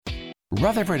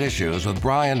Rutherford Issues with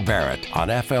Bryan Barrett on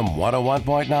FM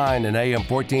 101.9 and AM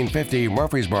 1450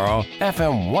 Murfreesboro,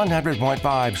 FM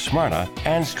 100.5 Smyrna,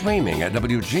 and streaming at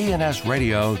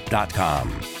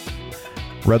WGNSradio.com.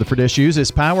 Rutherford Issues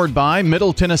is powered by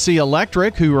Middle Tennessee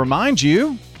Electric, who reminds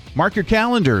you, mark your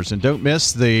calendars and don't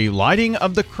miss the lighting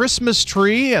of the Christmas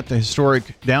tree at the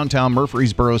historic downtown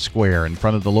Murfreesboro Square in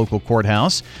front of the local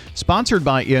courthouse. Sponsored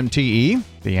by MTE,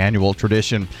 the annual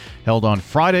tradition held on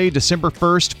Friday, December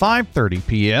 1st, 5:30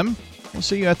 p.m. We'll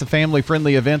see you at the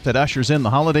family-friendly event that ushers in the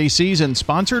holiday season,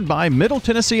 sponsored by Middle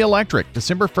Tennessee Electric,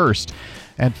 December 1st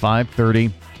at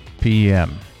 5:30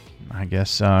 p.m. I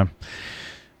guess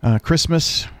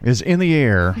Christmas is in the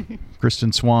air.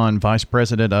 Kristen Swann, Vice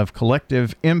President of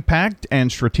Collective Impact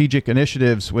and Strategic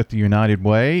Initiatives with the United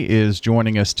Way, is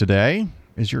joining us today.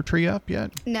 Is your tree up yet?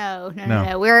 No.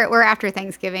 We're after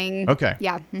Thanksgiving. Okay.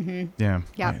 Yeah. Mm-hmm. Yeah.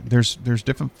 Yeah. There's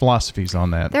different philosophies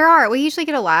on that. There are. We usually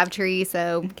get a live tree,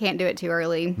 so can't do it too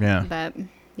early. Yeah. But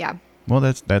yeah. Well,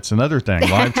 that's another thing,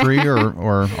 live tree or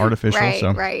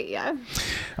artificial. Right, yeah.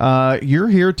 You're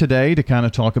here today to kind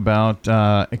of talk about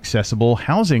accessible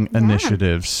housing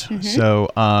initiatives. Mm-hmm. So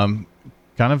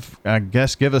kind of, I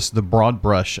guess, give us the broad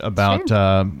brush about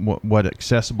what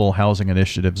accessible housing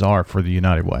initiatives are for the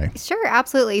United Way. Sure,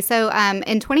 absolutely. So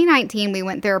in 2019, we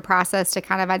went through a process to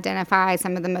kind of identify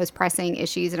some of the most pressing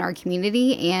issues in our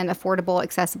community, and affordable,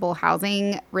 accessible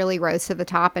housing really rose to the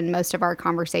top in most of our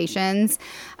conversations.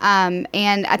 And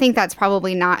I think that's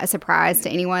probably not a surprise to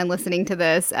anyone listening to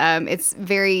this.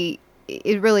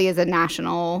 It really is a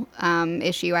national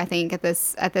issue, I think, at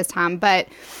this time. But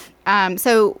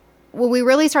so when we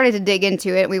really started to dig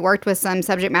into it, we worked with some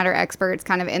subject matter experts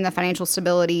kind of in the financial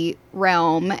stability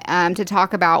realm to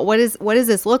talk about what does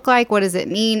this look like, what does it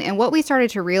mean, and what we started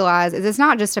to realize is it's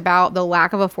not just about the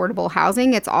lack of affordable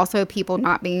housing, it's also people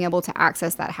not being able to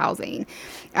access that housing.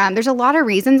 There's a lot of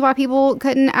reasons why people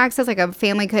couldn't access, like a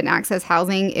family couldn't access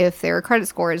housing if their credit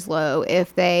score is low,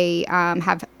 if they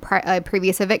have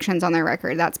previous evictions on their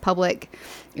record. That's public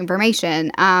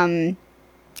information.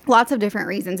 Lots of different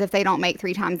reasons. If they don't make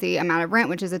 3 times the amount of rent,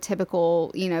 which is a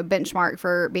typical, benchmark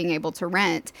for being able to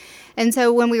rent. And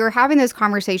so when we were having those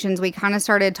conversations, we kind of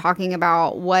started talking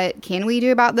about what can we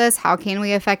do about this? How can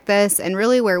we affect this? And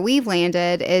really where we've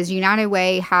landed is United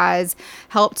Way has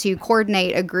helped to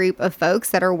coordinate a group of folks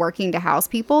that are working to house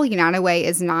people. United Way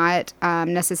is not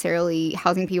necessarily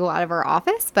housing people out of our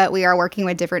office, but we are working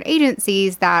with different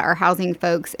agencies that are housing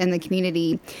folks in the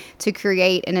community to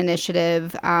create an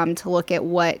initiative to look at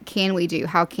what can we do?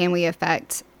 How can we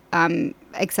affect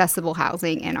accessible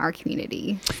housing in our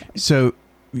community? So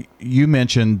you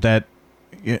mentioned that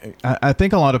I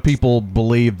think a lot of people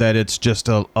believe that it's just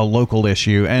a local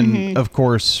issue. And of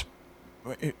course,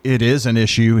 it is an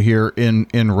issue here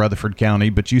in Rutherford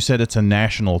County, but you said it's a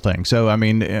national thing. So, I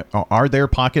mean, are there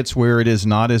pockets where it is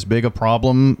not as big a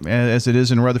problem as it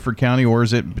is in Rutherford County, or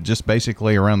is it just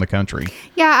basically around the country?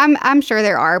 Yeah, I'm sure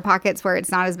there are pockets where it's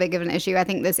not as big of an issue. I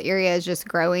think this area is just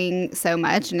growing so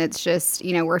much, and it's just,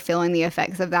 we're feeling the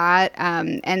effects of that.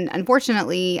 And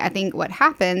unfortunately, I think what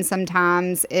happens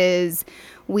sometimes is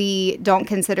we don't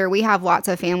consider, we have lots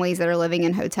of families that are living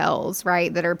in hotels,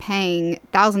 right, that are paying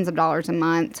thousands of dollars a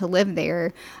month to live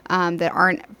there, that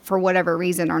aren't, for whatever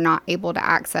reason, are not able to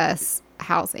access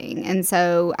housing. And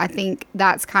so I think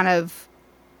that's kind of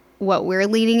what we're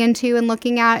leaning into and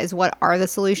looking at is what are the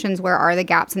solutions, where are the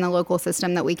gaps in the local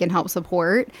system that we can help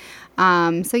support.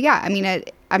 So yeah, I mean,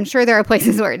 I'm sure there are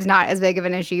places where it's not as big of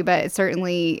an issue, but it's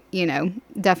certainly,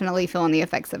 definitely feeling the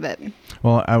effects of it.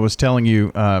 Well, I was telling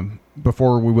you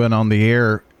before we went on the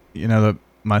air,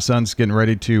 my son's getting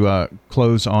ready to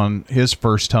close on his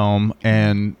first home,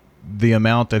 and the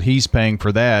amount that he's paying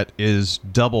for that is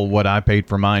double what I paid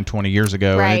for mine 20 years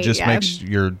ago. Right, and it just makes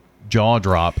your jaw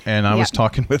drop. And I was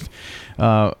talking with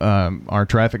our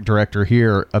traffic director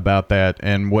here about that,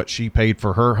 and what she paid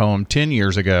for her home 10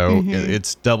 years ago.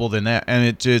 It's doubled in that, and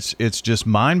it's just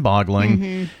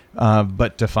mind-boggling.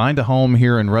 But to find a home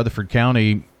here in Rutherford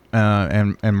County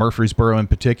and Murfreesboro in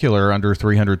particular under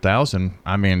 $300,000,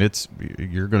 I mean,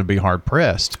 you're going to be hard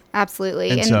pressed.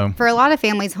 Absolutely. And so, for a lot of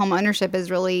families, home ownership is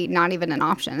really not even an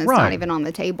option. It's not even on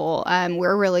the table.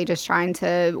 We're really just trying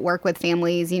to work with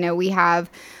families. We have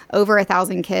over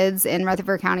 1,000 kids in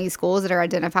Rutherford County schools that are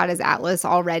identified as Atlas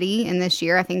already. And this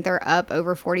year, I think they're up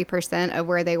over 40% of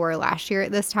where they were last year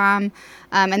at this time.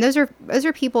 And those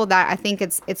are people that I think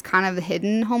it's kind of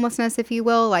hidden homelessness, if you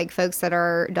will, like folks that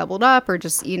are doubled up or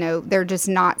just, they're just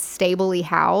not stably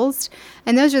housed.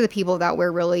 And those are the people that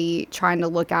we're really trying to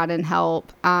look at and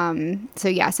help.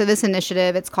 So this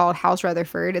initiative, it's called House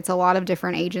Rutherford. It's a lot of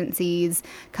different agencies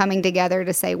coming together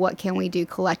to say, what can we do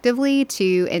collectively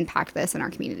to impact this in our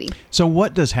community? So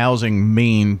what does housing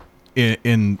mean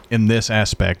in this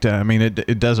aspect? I mean,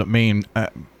 it doesn't mean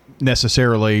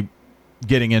necessarily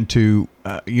getting into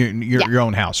your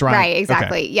own house, right? Right,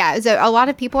 exactly. Okay. Yeah. So a lot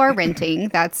of people are renting.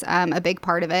 That's a big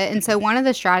part of it. And so one of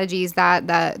the strategies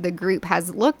that the group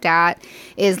has looked at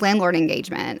is landlord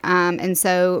engagement. And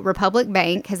so Republic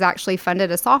Bank has actually funded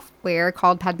a software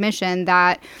called Padmission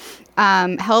that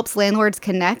helps landlords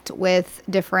connect with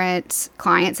different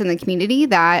clients in the community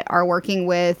that are working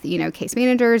with, case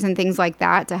managers and things like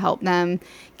that to help them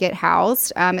get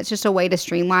housed. It's just a way to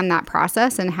streamline that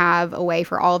process and have a way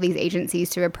for all of these agencies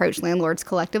to approach landlords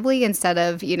collectively instead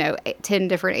of, 10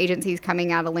 different agencies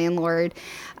coming at a landlord.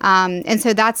 And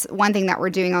so that's one thing that we're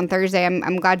doing on Thursday.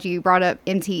 I'm glad you brought up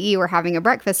MTE. We're having a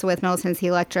breakfast with Middle Tennessee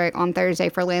Electric on Thursday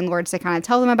for landlords to kind of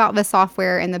tell them about the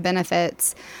software and the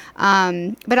benefits.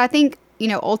 But I think,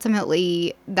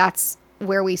 ultimately that's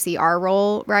where we see our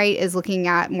role, right, is looking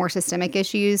at more systemic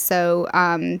issues. So,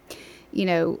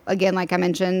 again, like I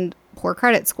mentioned, poor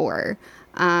credit score,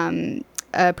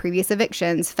 previous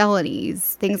evictions,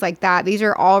 felonies, things like that. These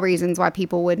are all reasons why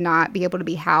people would not be able to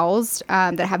be housed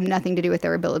that have nothing to do with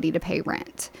their ability to pay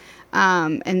rent.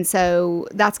 And so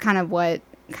that's kind of what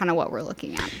we're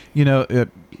looking at.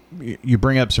 You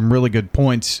bring up some really good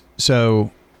points.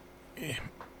 So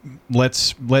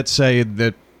let's say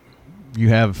that you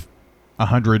have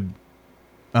 100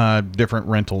 different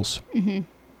rentals. Mm-hmm.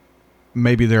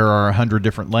 Maybe there are 100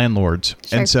 different landlords.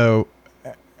 Sure. And so,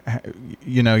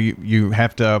 you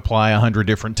have to apply 100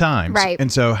 different times. Right.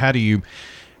 And so how do you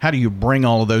bring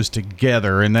all of those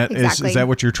together? And that is that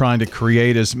what you're trying to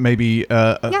create, is maybe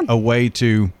a way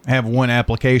to have one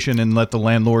application and let the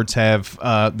landlords have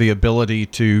the ability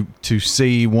to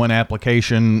see one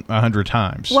application 100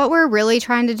 times? What we're really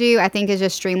trying to do, I think, is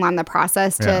just streamline the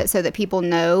process so that people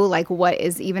know what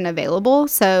is even available.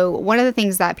 So one of the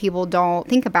things that people don't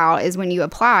think about is when you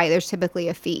apply, there's typically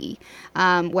a fee,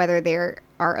 whether there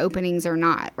are openings or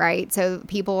not, right? So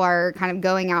people are kind of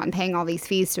going out and paying all these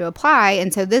fees to apply.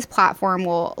 And so this platform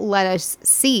will let us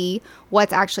see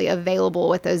what's actually available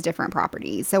with those different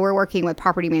properties. So we're working with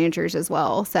property managers as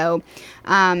well. So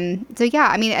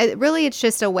it's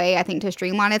just a way, I think, to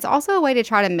streamline. It's also a way to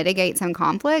try to mitigate some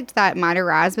conflict that might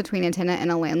arise between a tenant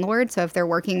and a landlord. So if they're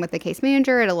working with the case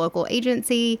manager at a local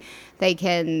agency, they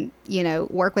can,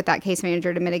 work with that case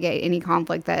manager to mitigate any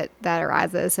conflict that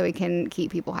arises so we can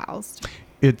keep people housed.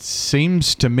 It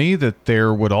seems to me that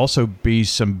there would also be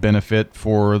some benefit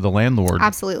for the landlord.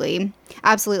 Absolutely.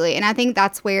 And I think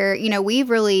that's where, we've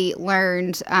really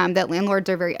learned that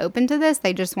landlords are very open to this.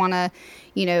 They just want to,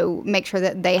 make sure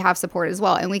that they have support as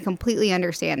well. And we completely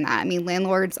understand that. I mean,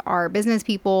 landlords are business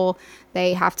people.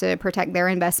 They have to protect their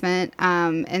investment.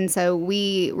 And so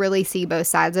we really see both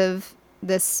sides of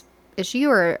this issue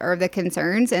or the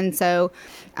concerns. And so,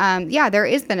 there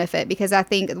is benefit, because I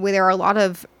think there are a lot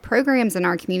of programs in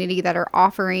our community that are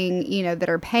offering, that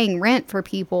are paying rent for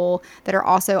people that are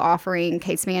also offering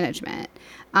case management.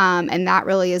 And that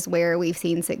really is where we've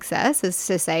seen success, is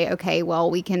to say, okay, well,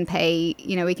 we can pay,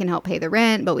 we can help pay the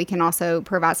rent, but we can also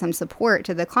provide some support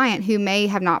to the client who may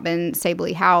have not been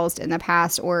stably housed in the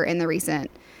past or in the recently.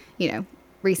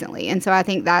 And so I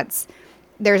think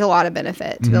there's a lot of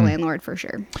benefit to the landlord for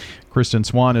sure. Kristen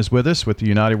Swann is with us with the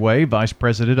United Way, Vice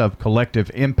President of Collective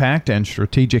Impact and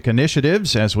Strategic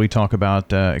Initiatives, as we talk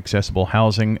about accessible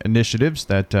housing initiatives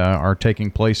that are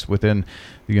taking place within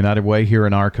the United Way here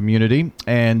in our community.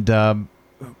 And I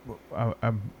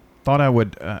thought I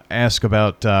would ask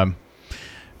about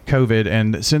COVID.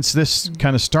 And since this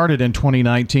kind of started in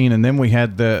 2019 and then we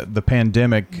had the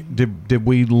pandemic, did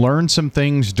we learn some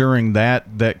things during that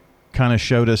kind of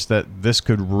showed us that this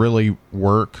could really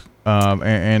work?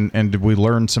 And did we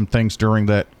learn some things during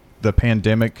the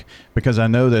pandemic? Because I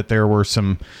know that there were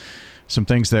some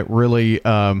things that really,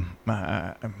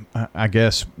 I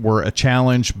guess, were a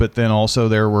challenge, but then also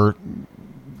there were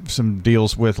some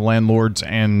deals with landlords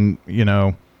and,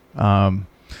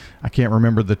 I can't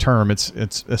remember the term. It's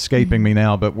escaping me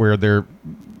now, but where there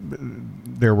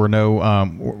were no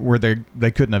where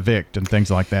they couldn't evict and things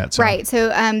like that. So. Right. So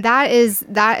that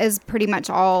is pretty much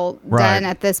all done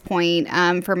at this point,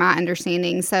 from my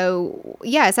understanding. So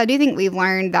yes, I do think we've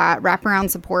learned that wraparound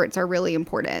supports are really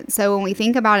important. So when we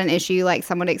think about an issue like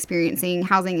someone experiencing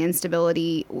housing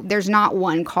instability, there's not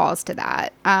one cause to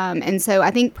that. And so I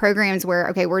think programs where,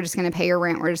 okay, we're just going to pay your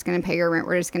rent, we're just going to pay your rent,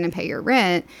 we're just going to pay your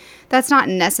rent, that's not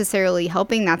necessarily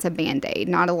helping. That's a Band-Aid,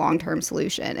 not a long-term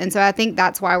solution. And so I think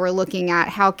that's why we're looking at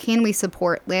how can we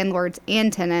support landlords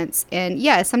and tenants. And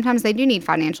yes, sometimes they do need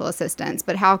financial assistance,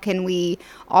 but how can we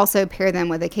also pair them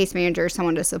with a case manager,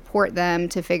 someone to support them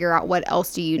to figure out what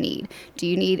else do you need? Do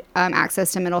you need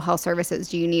access to mental health services?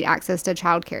 Do you need access to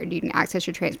childcare? Do you need access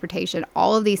to transportation?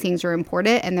 All of these things are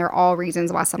important, and they're all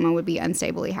reasons why someone would be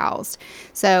unstably housed.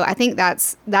 So I think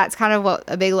that's kind of what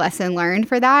a big lesson learned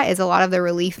for that is a lot of the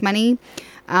relief money,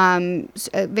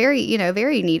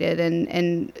 very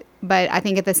needed. But I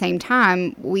think at the same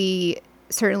time, we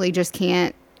certainly just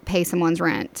can't pay someone's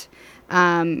rent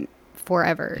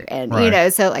forever. And,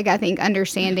 right. So like I think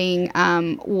understanding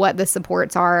what the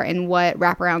supports are and what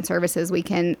wraparound services we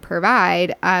can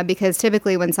provide, because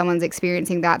typically when someone's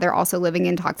experiencing that, they're also living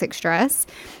in toxic stress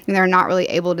and they're not really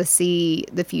able to see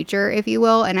the future, if you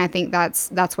will. And I think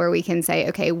that's where we can say,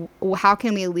 okay, how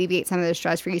can we alleviate some of the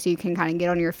stress for you so you can kind of get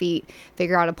on your feet,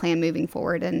 figure out a plan moving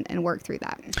forward and work through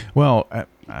that. Well,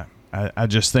 I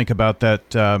just think about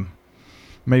that,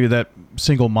 maybe that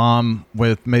single mom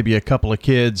with maybe a couple of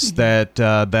kids that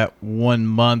 1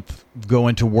 month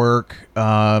going to work,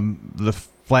 the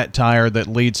flat tire that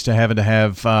leads to having to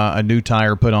have a new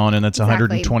tire put on, and it's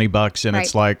Exactly. $120, and Right.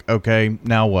 It's like, okay,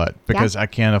 now what? Because I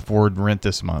can't afford rent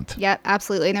this month. Yep,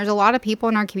 absolutely. And there's a lot of people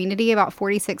in our community. About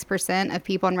 46% of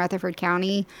people in Rutherford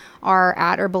County are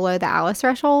at or below the ALICE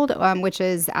threshold, which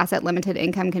is asset limited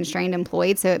income constrained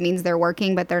employed. So it means they're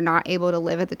working, but they're not able to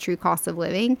live at the true cost of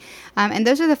living. And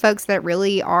those are the folks that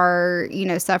really are,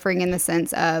 suffering in the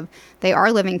sense of they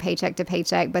are living paycheck to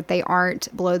paycheck, but they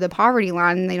aren't below the poverty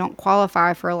line and they don't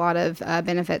qualify for a lot of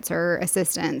benefits or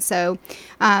assistance. So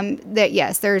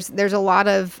there's a lot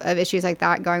of issues like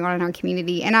that going on in our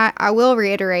community. And I will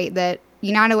reiterate that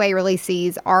United Way really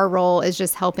sees our role as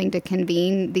just helping to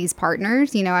convene these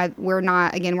partners. We're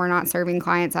not serving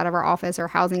clients out of our office or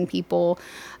housing people.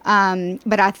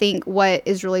 But I think what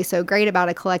is really so great about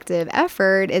a collective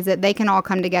effort is that they can all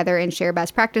come together and share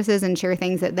best practices and share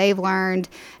things that they've learned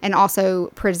and also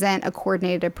present a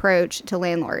coordinated approach to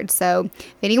landlords. So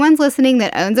if anyone's listening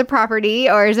that owns a property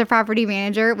or is a property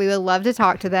manager, we would love to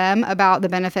talk to them about the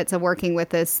benefits of working with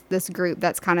this group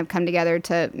that's kind of come together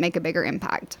to make a bigger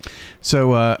impact.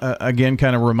 So again,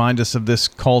 kind of remind us of this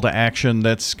call to action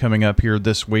that's coming up here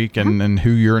this week and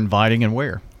who you're inviting and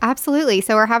where. Absolutely.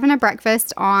 So we're having a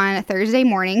breakfast on Thursday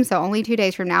morning, so only 2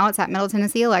 days from now. It's at Middle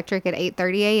Tennessee Electric at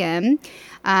 8:30 a.m.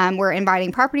 We're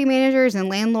inviting property managers and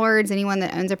landlords, anyone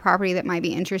that owns a property that might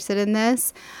be interested in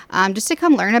this, just to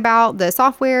come learn about the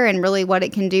software and really what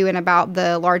it can do and about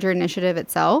the larger initiative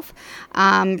itself.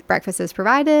 Breakfast is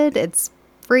provided. It's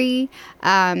free,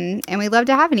 and we'd love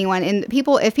to have anyone. And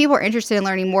if people are interested in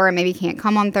learning more and maybe can't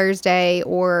come on Thursday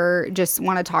or just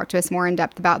want to talk to us more in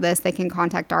depth about this, they can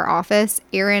contact our office.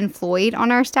 Erin Floyd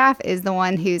on our staff is the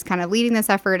one who's kind of leading this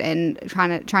effort and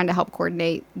trying to help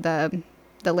coordinate the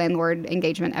landlord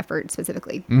engagement effort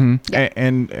specifically. Mm-hmm. Yep.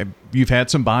 And you've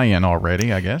had some buy-in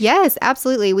already, I guess. Yes,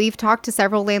 absolutely. We've talked to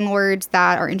several landlords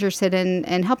that are interested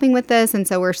in helping with this. And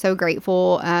so we're so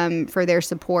grateful for their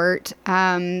support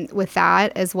with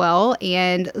that as well.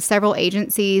 And several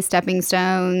agencies, Stepping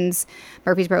Stones,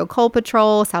 Murfreesboro Coal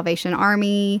Patrol, Salvation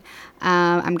Army.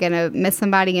 I'm going to miss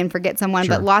somebody and forget someone,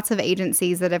 Sure. but lots of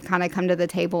agencies that have kind of come to the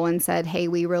table and said, hey,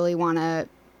 we really want to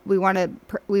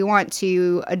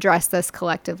address this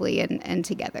collectively and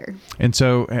together. And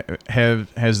so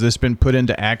has this been put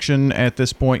into action at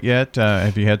this point yet?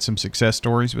 Have you had some success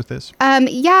stories with this?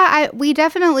 We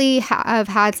definitely have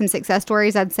had some success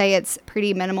stories. I'd say it's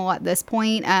pretty minimal at this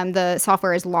point. The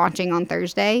software is launching on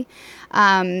Thursday.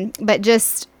 But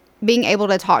just being able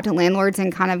to talk to landlords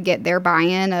and kind of get their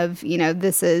buy-in of,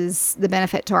 this is the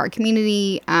benefit to our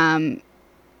community, and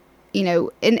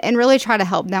really try to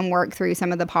help them work through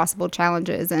some of the possible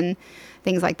challenges and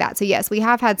things like that. So yes, we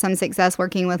have had some success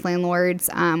working with landlords.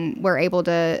 We're able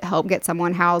to help get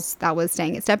someone housed that was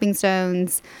staying at Stepping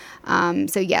Stones.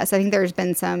 So yes, I think there's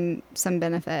been some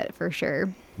benefit for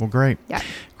sure. Well, great. Yeah.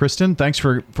 Kristen, thanks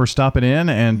for stopping in,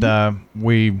 and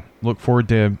we look forward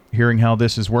to hearing how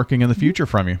this is working in the future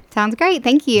from you. Sounds great.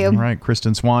 Thank you. All right.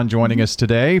 Kristen Swann joining us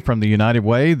today from the United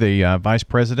Way, the Vice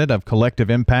President of Collective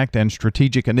Impact and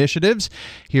Strategic Initiatives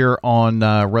here on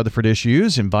Rutherford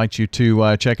Issues. Invite you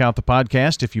to check out the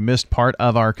podcast if you missed part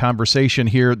of our conversation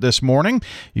here this morning.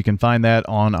 You can find that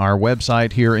on our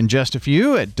website here in just a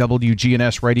few at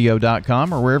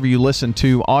WGNSradio.com or wherever you listen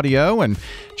to audio, and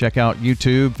check out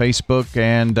YouTube, Facebook,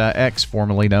 and X,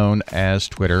 formerly known as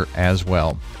Twitter as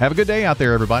well. Have a good day out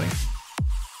there, everybody.